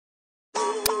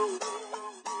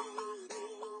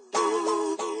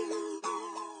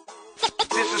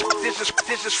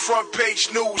This is front page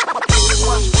news. Must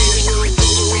be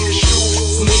the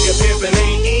shoes. Sneaker pimpin'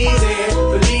 ain't easy,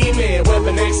 believe me.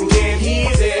 Weapon X and can't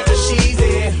easy, but she's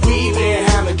it. We been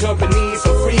having companies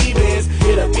for freebies.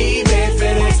 Hit a B-man,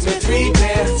 FedEx, man, 3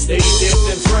 pair. Stay dipped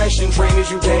and fresh and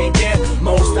trainers you can't get.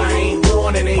 Most I ain't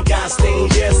worn and ain't got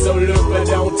stains yet. So look but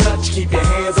don't touch, keep your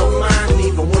hands on mine.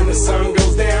 Even when the sun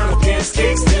goes down, against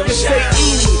kicks still shine.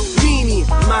 Say eeny, meeny,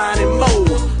 mine and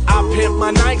mo. I pimp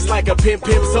my Nikes like a pimps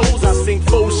hoes. I sink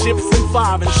 4 ships in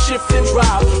 5 and shift and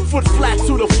drive. Foot flat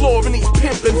to the floor in these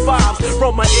pimpin' 5s.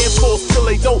 Run my Air Force till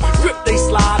they don't grip, they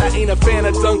slide. I ain't a fan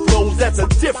of dunk lows, that's a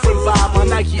different vibe. My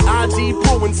Nike ID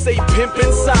blue and say pimp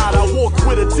inside. I walk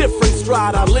with a different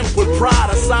stride, I limp with pride.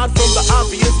 Aside from the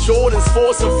obvious Jordans,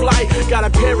 force and flight. Got a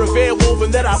pair of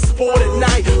Airwoven that I sport at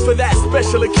night. For that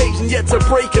special occasion, yet to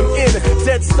break them in.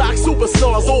 Dead stock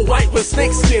superstars, all white with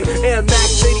snakeskin. Air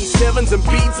Max 87s and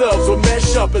B-dubs with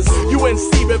mesh uppers.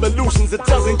 UNC revolutions, it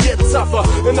doesn't get tougher.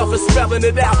 Enough of spelling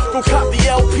it out, go cop the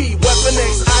LP. Weapon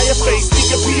X, IFA,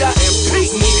 sneaker PIMP.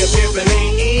 Sneaker pimpin'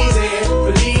 ain't easy,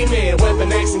 believe me.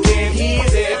 Weapon X and can't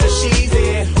easy, but she's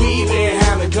it. We been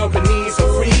having companies for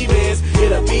freebies.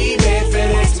 Hit a B-man,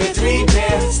 FedEx, man, 3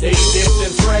 pair. Stay dipped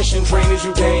and fresh and trainers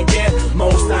you can't get.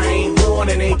 Most I ain't worn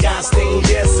and ain't got stains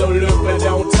yet. So look but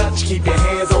don't touch, keep your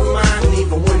hands on mine.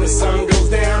 Even when the sun goes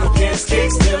down, against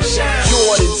kicks still shine.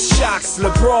 Jordans, Shocks,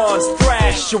 LeBrons,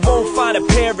 thrash. You won't find a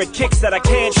pair of kicks that I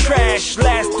can't trash.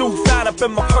 Last dude found up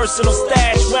in my personal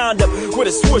stash. Wound up with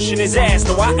a swoosh in his ass.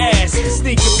 No, I ask.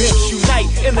 Sneaker pimps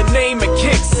unite in the name of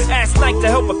kicks. Ask Nike to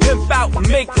help a pimp out and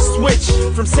make the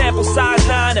switch. From sample size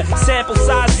 9 to sample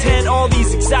size 10. All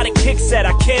these exotic kicks that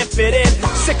I can't fit in.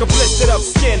 Sick of blistered up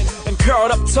skin and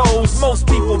curled up toes. Most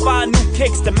people buy new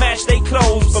kicks to match their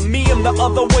clothes. For me, I'm the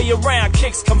other way around.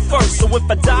 Kicks come first. So if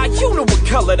I die, you know what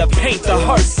color to paint the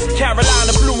hearse.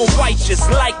 Carolina blue and white, just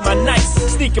like my Nikes.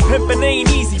 Sneaker pimpin' ain't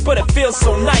easy, but it feels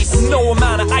so nice. No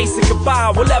amount of ice I could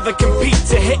buy will ever compete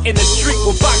to hitting the street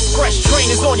with box fresh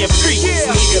trainers on your feet.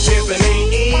 Sneaker pimpin'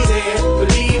 ain't easy,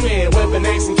 believe me. Weapon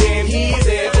X and can't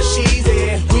easy, but she's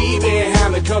it. We been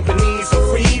having companies for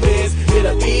freebies. Hit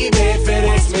a B-man,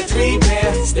 FedEx, man, 3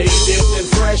 pair. Stay dipped and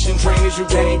fresh and trainers you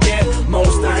can't get.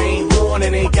 Most I ain't worn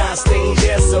and ain't got stains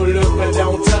yet. So look but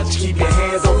don't touch, keep your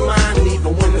hands on mine. And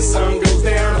even when the sun goes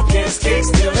down, against kicks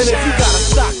still shine. And if you got a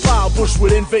stockpile,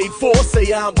 Bushwood invade force,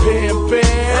 say I'm pimpin'.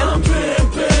 I'm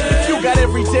pimpin'. If you got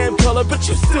every damn color, but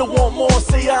you still want more,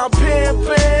 say I'm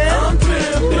pimpin'. I'm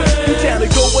pimpin'. You down to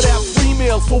go without free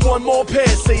meals for 1 more pair,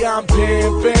 say I'm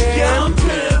pimpin'. Yeah, I'm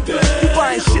pimpin'. You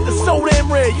buying shit that's so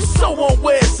damn rare, you so won't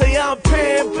wear, say I'm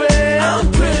pimpin'. I'm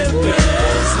pimpin'.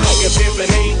 Sneaker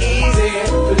pimpin' ain't easy,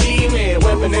 believe me.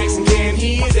 Weapon X and can't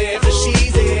easy, but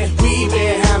she's it. We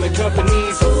been having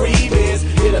companies for freebies.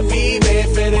 Hit a B-man,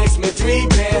 FedEx, man, 3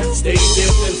 pair. Stay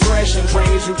dipped and fresh and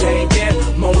trainers you can't